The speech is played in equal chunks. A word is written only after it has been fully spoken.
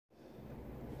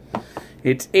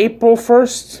It's April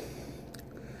 1st,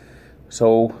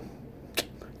 so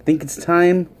I think it's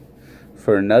time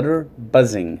for another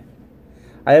buzzing.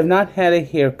 I have not had a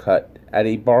haircut at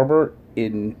a barber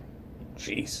in,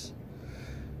 jeez,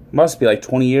 must be like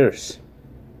 20 years.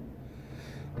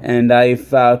 And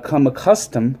I've come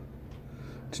accustomed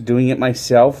to doing it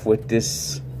myself with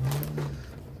this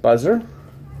buzzer.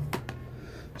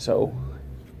 So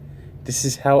this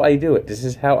is how I do it. This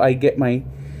is how I get my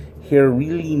hair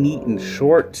really neat and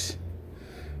short.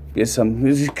 Yes,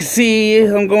 as you can see,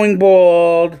 I'm going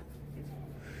bald.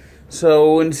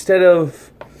 So instead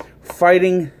of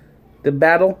fighting the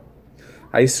battle,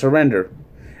 I surrender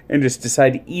and just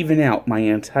decide to even out my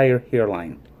entire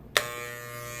hairline.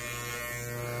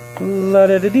 La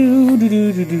da da do do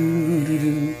do do do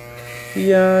do.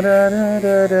 Ya da da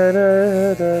da da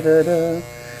da da da.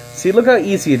 See, look how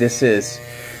easy this is.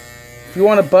 If you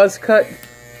want a buzz cut,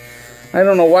 I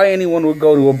don't know why anyone would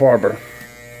go to a barber.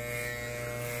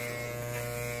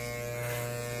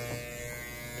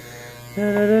 Da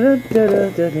da da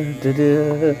da da da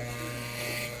da.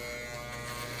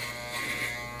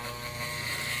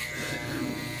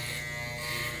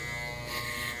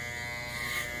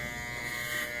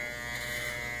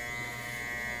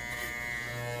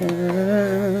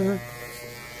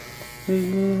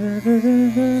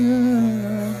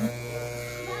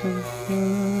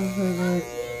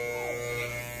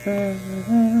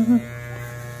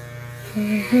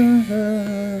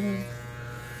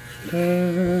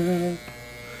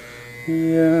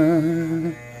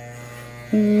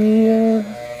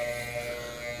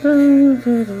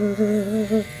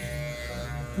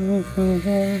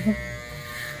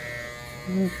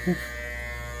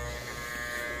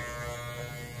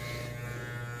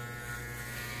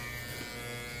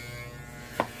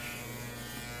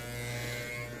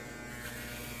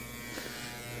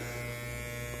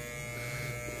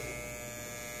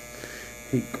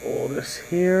 Take all this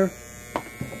hair,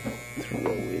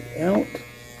 throw it out.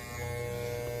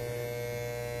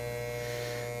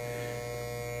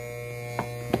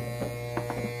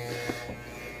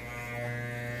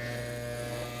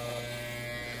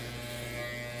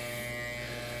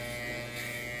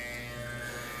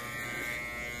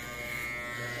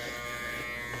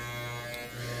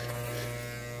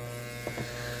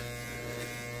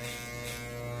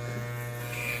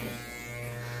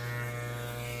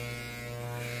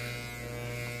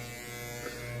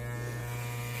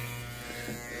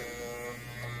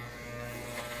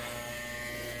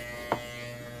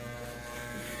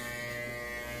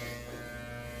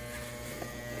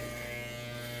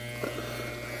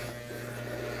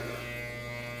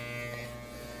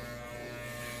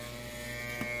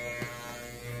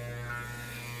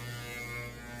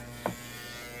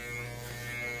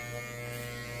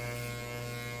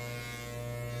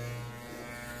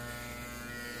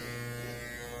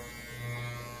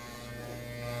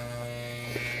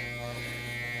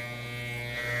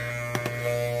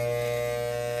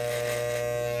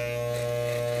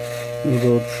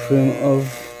 Little trim of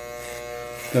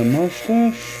the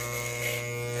mustache.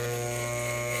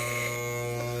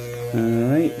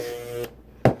 Alright.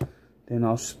 Then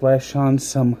I'll splash on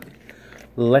some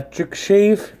electric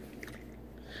shave.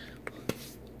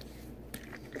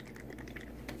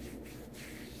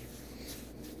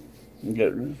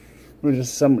 Get rid of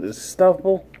some of this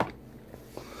stubble.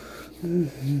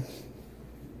 Some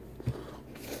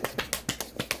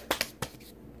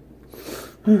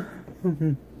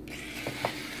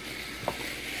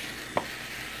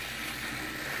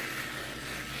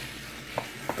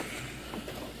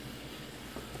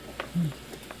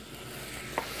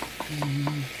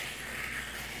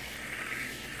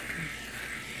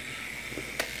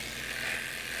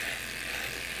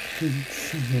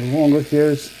of the longer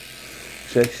hairs.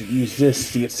 So I should use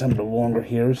this to get some of the longer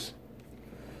hairs.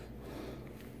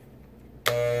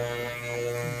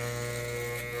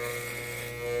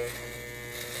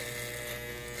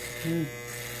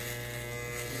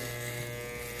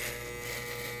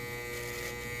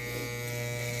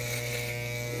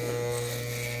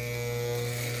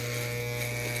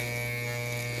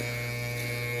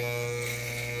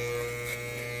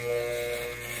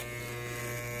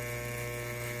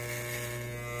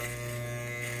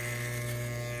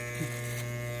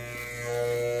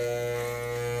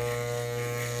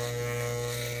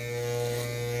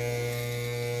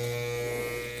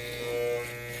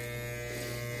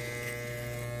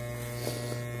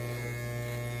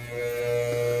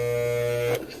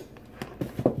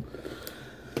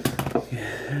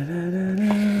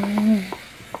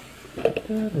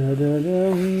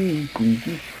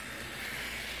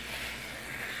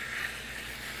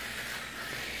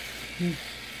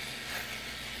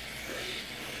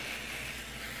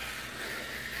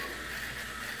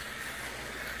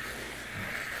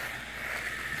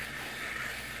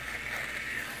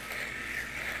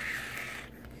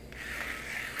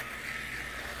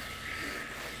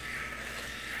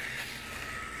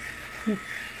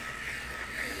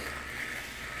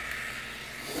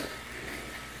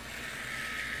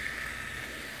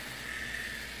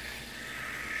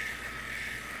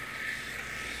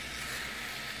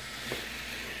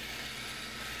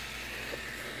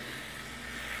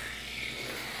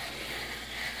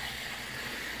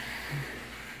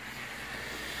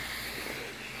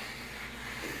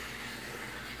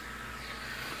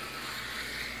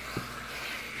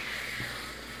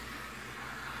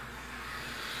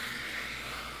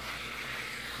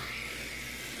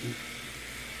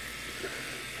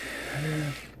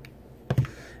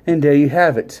 And there you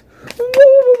have it.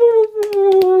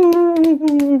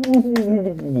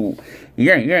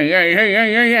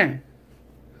 Yeah.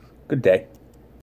 Good day.